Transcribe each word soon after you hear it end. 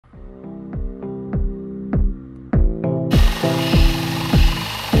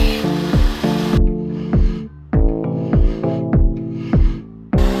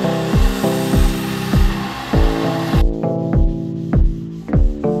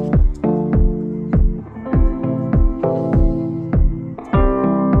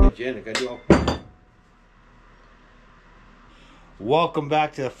Welcome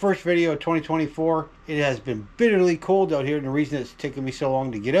back to the first video of 2024. It has been bitterly cold out here, and the reason it's taken me so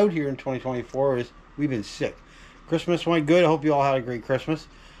long to get out here in 2024 is we've been sick. Christmas went good. I hope you all had a great Christmas.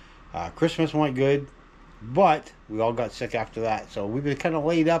 Christmas went good, but we all got sick after that. So we've been kind of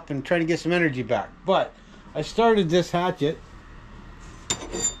laid up and trying to get some energy back. But I started this hatchet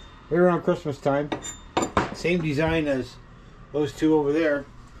right around Christmas time. Same design as those two over there.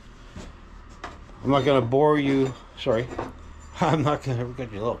 I'm not going to bore you. Sorry. I'm not going to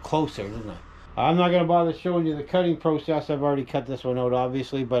get you a little closer, didn't I? I'm not going to bother showing you the cutting process. I've already cut this one out,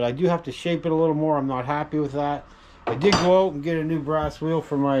 obviously, but I do have to shape it a little more. I'm not happy with that. I did go out and get a new brass wheel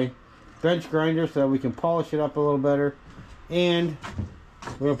for my bench grinder so that we can polish it up a little better. And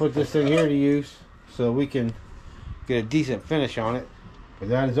we're going to put this thing here to use so we can get a decent finish on it. But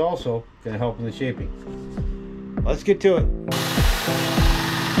that is also going to help in the shaping. Let's get to it.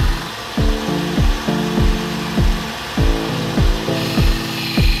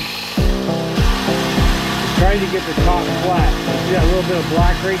 Trying to get the top flat. See that little bit of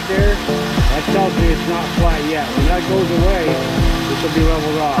black right there? That tells me it's not flat yet. When that goes away, this will be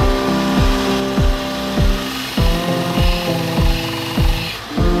leveled off.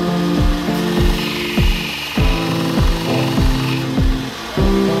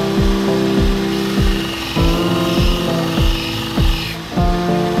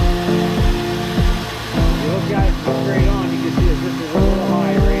 If you look at it straight on, you can see that this is a little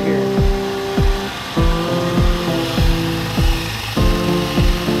high right here.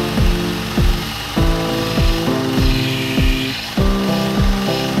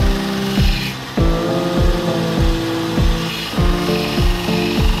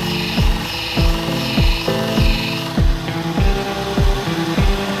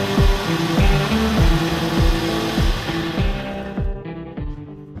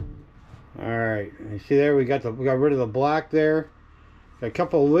 See there, we got rid of the black there. Got a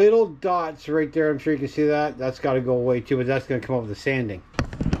couple little dots right there. I'm sure you can see that. That's got to go away too, but that's going to come up with the sanding.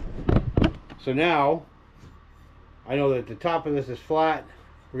 So now I know that the top of this is flat.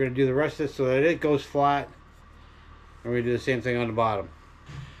 We're going to do the rest of this so that it goes flat, and we're going to do the same thing on the bottom.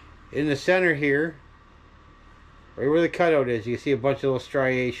 In the center here, right where the cutout is, you can see a bunch of little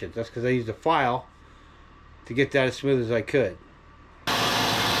striations. That's because I used a file to get that as smooth as I could.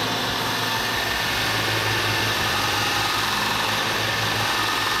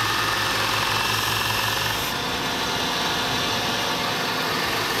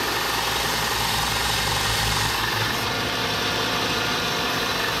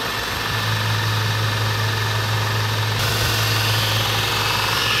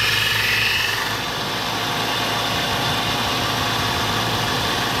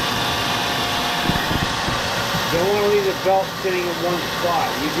 You don't want to leave the belt sitting in one spot.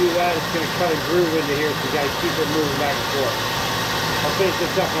 You do that, it's going to cut a groove into here, so you got to keep it moving back and forth. I'll finish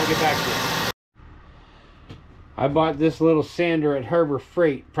this up and I'll get back to you. I bought this little sander at Harbor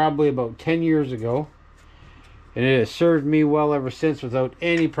Freight probably about 10 years ago. And it has served me well ever since without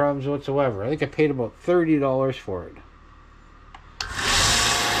any problems whatsoever. I think I paid about $30 for it.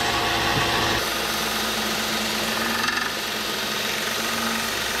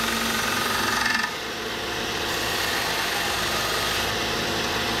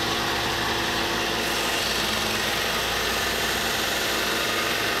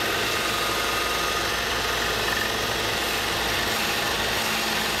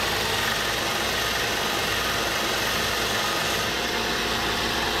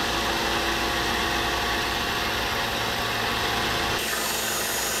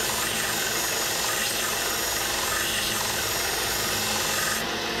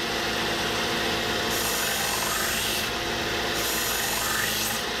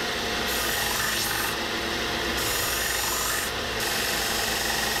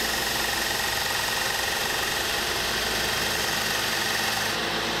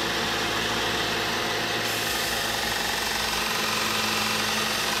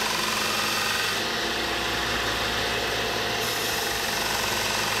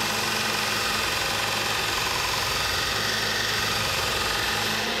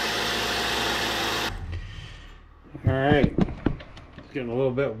 Alright, it's getting a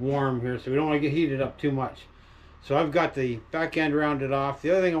little bit warm here, so we don't want to get heated up too much. So I've got the back end rounded off.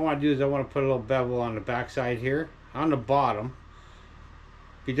 The other thing I want to do is I want to put a little bevel on the back side here, on the bottom.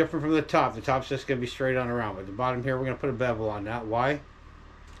 Be different from the top. The top's just going to be straight on around, but the bottom here we're going to put a bevel on that. Why?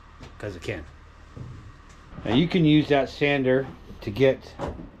 Because it can. Now you can use that sander to get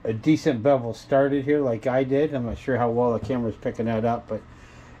a decent bevel started here like I did. I'm not sure how well the camera's picking that up, but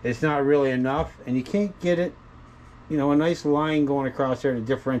it's not really enough, and you can't get it, you know, a nice line going across there to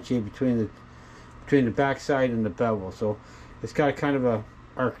differentiate between the backside and the bevel. So It's got kind of a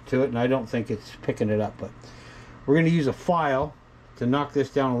arc to it, and I don't think it's picking it up. But we're going to use a file to knock this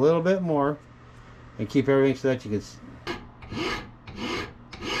down a little bit more and keep everything so that you can.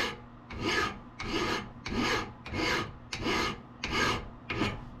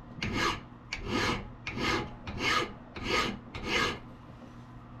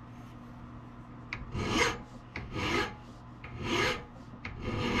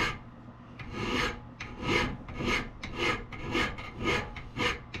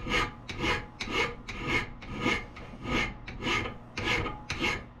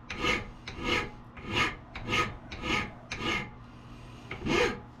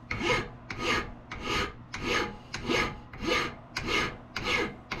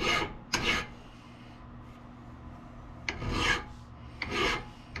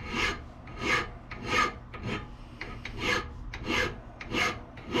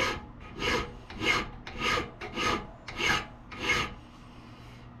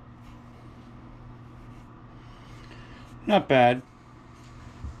 Not bad.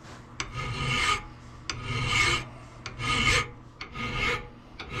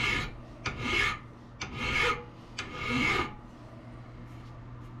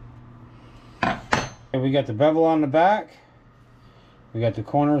 And we got the bevel on the back. We got the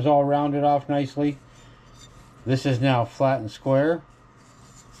corners all rounded off nicely. This is now flat and square,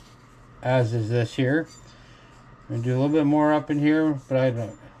 as is this here. I'm gonna do a little bit more up in here, but I'm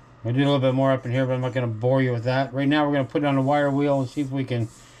gonna do a little bit more up in here, but I'm not gonna bore you with that. Right now we're gonna put it on a wire wheel and see if we can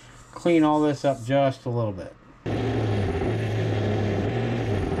clean all this up just a little bit.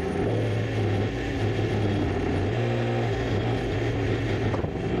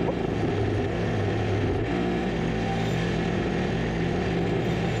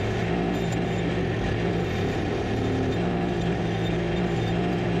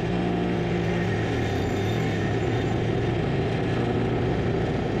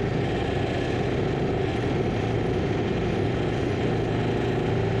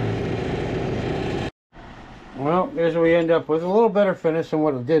 Well, there's what we end up with. A little better finish than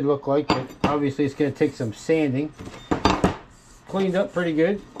what it did look like, but obviously it's going to take some sanding. Cleaned up pretty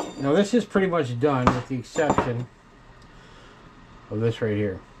good. Now this is pretty much done with the exception of this right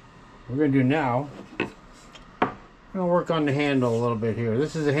here. What we're going to do now, I'm going to work on the handle a little bit here.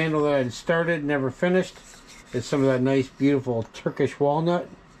 This is a handle that I had started, never finished. It's some of that nice, beautiful Turkish walnut.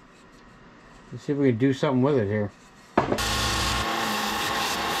 Let's see if we can do something with it here.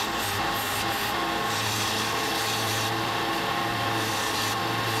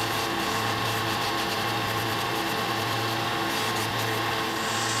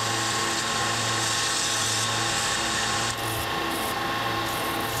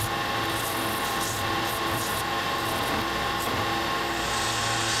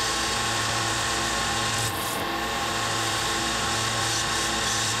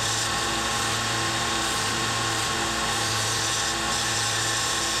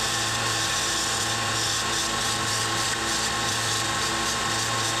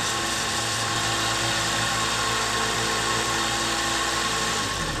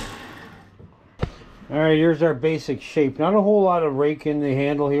 Alright, here's our basic shape. Not a whole lot of rake in the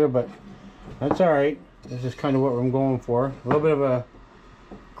handle here, but that's alright. This is kind of what I'm going for. A little bit of a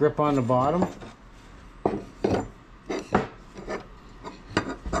grip on the bottom.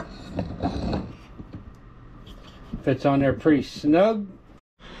 Fits on there pretty snug.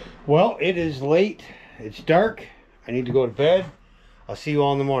 Well, it is late. It's dark. I need to go to bed. I'll see you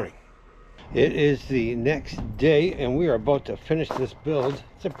all in the morning. It is the next day, and we are about to finish this build.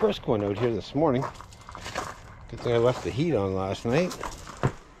 It's a brisk one out here this morning. Good thing I left the heat on last night.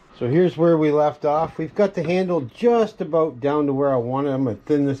 So here's where we left off. We've got the handle just about down to where I want it. I'm going to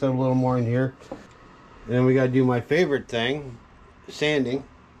thin this out a little more in here. And then we got to do my favorite thing, sanding.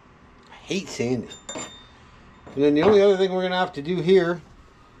 I hate sanding. And then the only other thing we're going to have to do here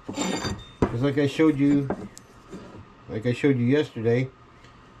is like I showed you yesterday.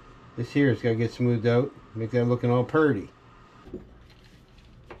 This here has got to get smoothed out. Make that looking all purty.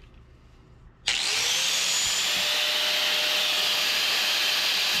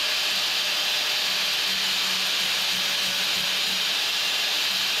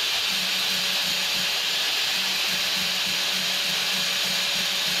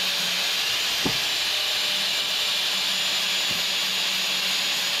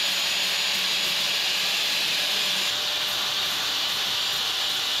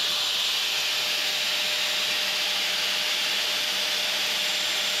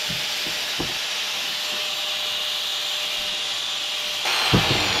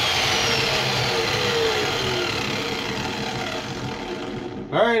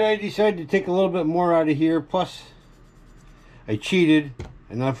 Alright, I decided to take a little bit more out of here, plus I cheated,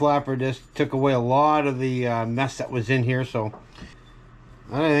 and that flapper just took away a lot of the mess that was in here. So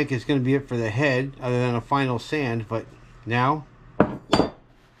I don't think it's going to be it for the head, other than a final sand. But now,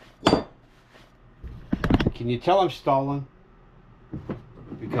 can you tell I'm stalling?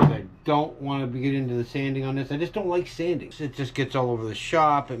 Because I don't want to get into the sanding on this. I just don't like sanding. It just gets all over the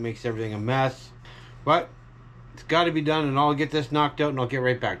shop. It makes everything a mess. But it's got to be done, and I'll get this knocked out, and I'll get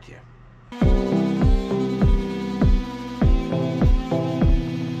right back to you.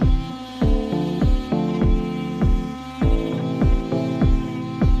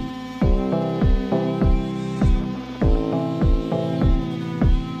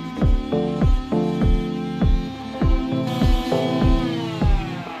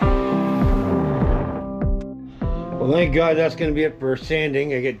 Well, thank God that's going to be it for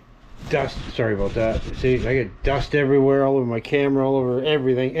sanding. I get dust. Sorry about that. See, I get dust everywhere, all over my camera, all over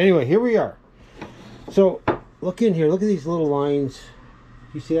everything. Anyway, here we are. So, look in here. Look at these little lines.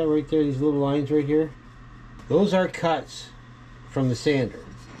 You see that right there? These little lines right here? Those are cuts from the sander.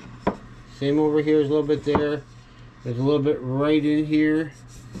 Same over here. There's a little bit there. There's a little bit right in here.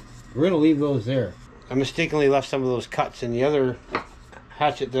 We're going to leave those there. I mistakenly left some of those cuts in the other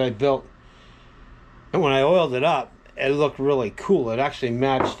hatchet that I built. And when I oiled it up, it looked really cool. It actually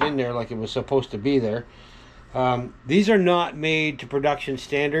matched in there like it was supposed to be there. These are not made to production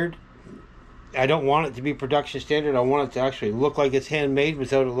standard. I don't want it to be production standard. I want it to actually look like it's handmade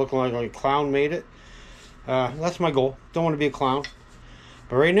without it looking like a clown made it. That's my goal. Don't want to be a clown.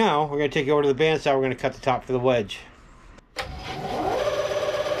 But right now, we're going to take it over to the bandsaw. We're going to cut the top for the wedge.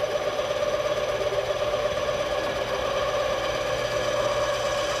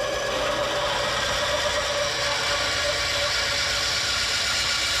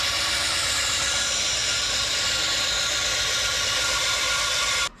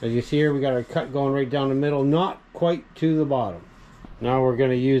 As you see here, we got our cut going right down the middle, not quite to the bottom. Now we're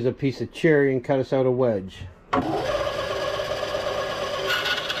going to use a piece of cherry and cut us out a wedge.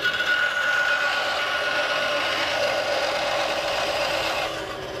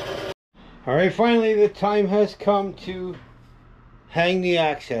 Alright, finally the time has come to hang the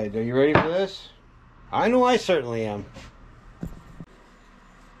axe head. Are you ready for this? I know I certainly am.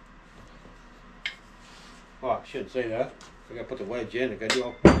 Oh, I shouldn't say that. I gotta put the wedge in. I gotta do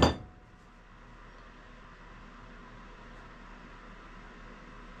all...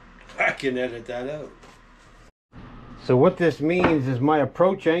 I can edit that out. So what this means is my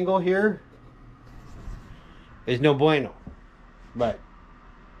approach angle here is no bueno. But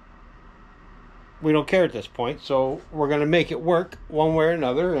we don't care at this point, so we're gonna make it work one way or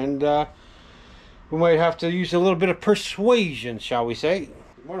another, and we might have to use a little bit of persuasion, shall we say.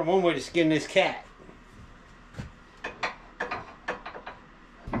 More than one way to skin this cat.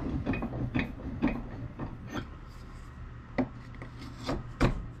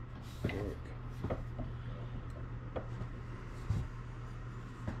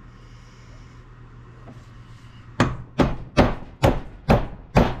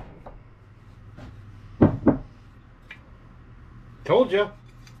 Told you.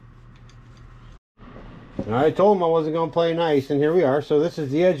 I told him I wasn't going to play nice, and here we are. So this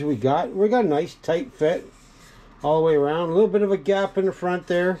is the edge we got. We got a nice tight fit all the way around. A little bit of a gap in the front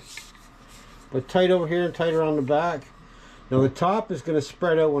there, but tight over here and tighter on the back. Now the top is going to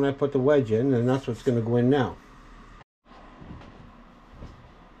spread out when I put the wedge in, and that's what's going to go in now.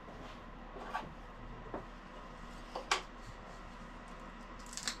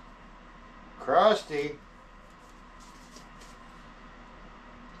 Krusty.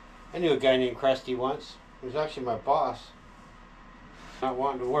 I knew a guy named Krusty once. He was actually my boss. Not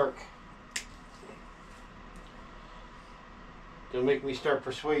wanting to work. It'll make me start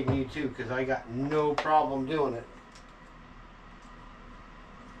persuading you too, because I got no problem doing it.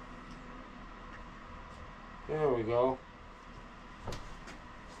 There we go.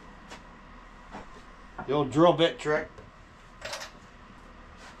 The old drill bit trick.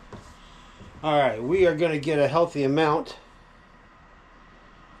 Alright, we are going to get a healthy amount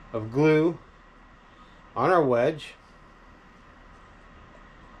of glue on our wedge.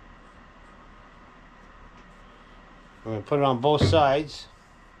 I'm going to put it on both sides.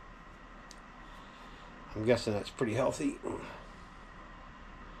 I'm guessing that's pretty healthy.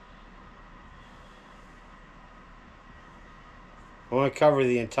 I want to cover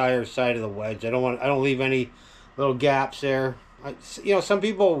the entire side of the wedge. I don't leave any little gaps there. You know, some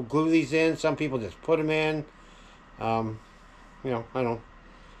people glue these in, some people just put them in. You know, I don't.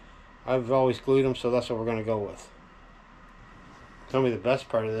 I've always glued them, so that's what we're going to go with. Tell me the best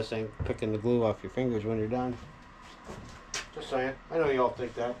part of this ain't picking the glue off your fingers when you're done. Just saying. I know you all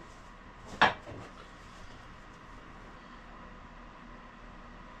think that.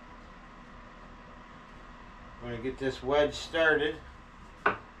 get this wedge started.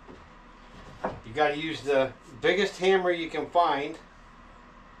 You got to use the biggest hammer you can find.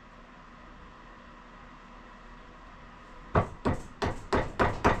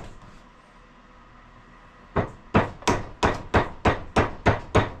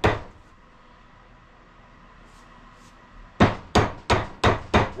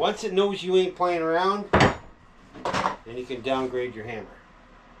 Once it knows you ain't playing around, then you can downgrade your hammer.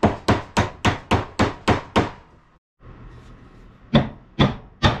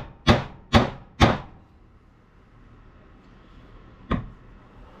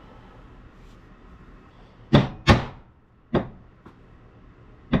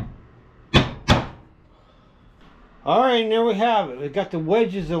 Alright, and there we have it. We got the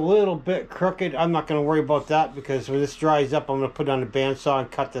wedges a little bit crooked. I'm not going to worry about that because when this dries up, I'm going to put it on the bandsaw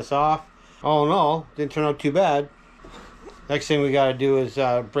and cut this off. All in all, didn't turn out too bad. Next thing we got to do is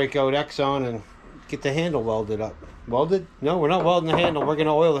break out Exxon and get the handle welded up. Welded? No, we're not welding the handle. We're going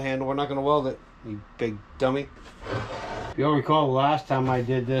to oil the handle. We're not going to weld it, you big dummy. If you'll recall, the last time I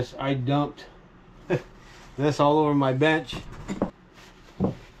did this, I dumped this all over my bench.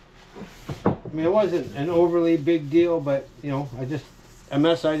 I mean, it wasn't an overly big deal, but, you know, a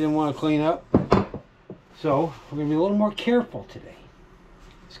mess I didn't want to clean up. So, we're going to be a little more careful today.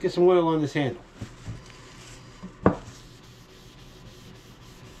 Let's get some oil on this handle.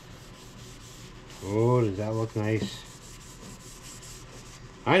 Oh, does that look nice?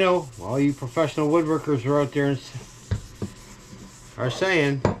 I know, all you professional woodworkers are out there and are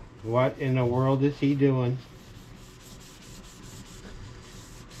saying, what in the world is he doing?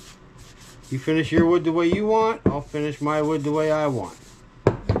 You finish your wood the way you want, I'll finish my wood the way I want.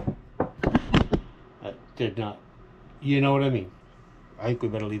 I did not. You know what I mean. I think we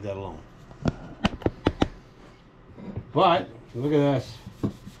better leave that alone. But, look at this.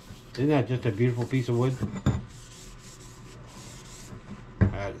 Isn't that just a beautiful piece of wood?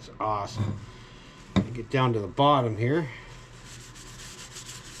 That is awesome. Get down to the bottom here.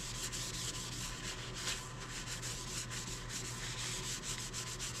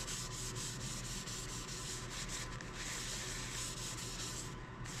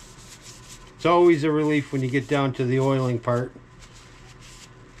 It's always a relief when you get down to the oiling part.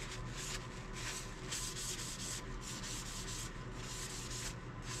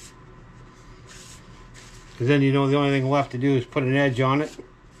 Because then you know the only thing left to do is put an edge on it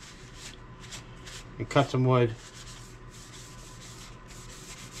and cut some wood.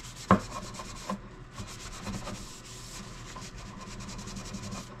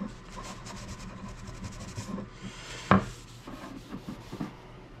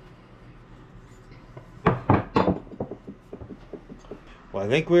 Well, I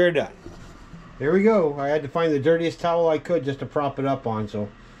think we're done. There we go. I had to find the dirtiest towel I could just to prop it up on. So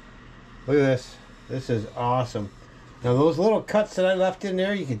look at this. This is awesome. Now those little cuts that I left in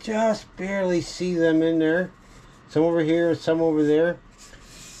there, you can just barely see them in there. Some over here, some over there.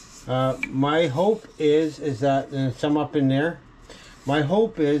 My hope is that, and some up in there. My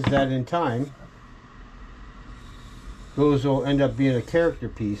hope is that in time, those will end up being a character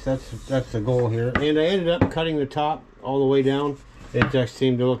piece. That's the goal here. And I ended up cutting the top all the way down. It just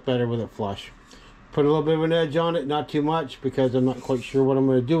seemed to look better with it flush. Put a little bit of an edge on it, not too much, because I'm not quite sure what I'm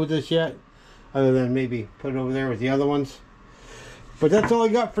going to do with this yet, other than maybe put it over there with the other ones. But that's all I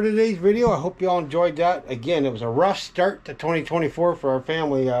got for today's video. I hope you all enjoyed that. Again, it was a rough start to 2024 for our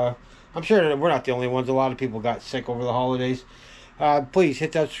family. I'm sure that we're not the only ones. A lot of people got sick over the holidays. Please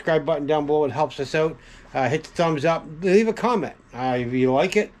hit that subscribe button down below. It helps us out. Hit the thumbs up. Leave a comment. If you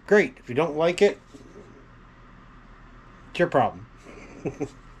like it, great. If you don't like it, it's your problem.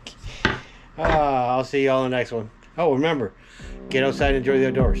 I'll see y'all in the next one. Oh, remember, get outside and enjoy the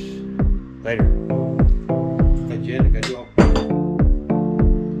outdoors. Later. Got you in. I got you all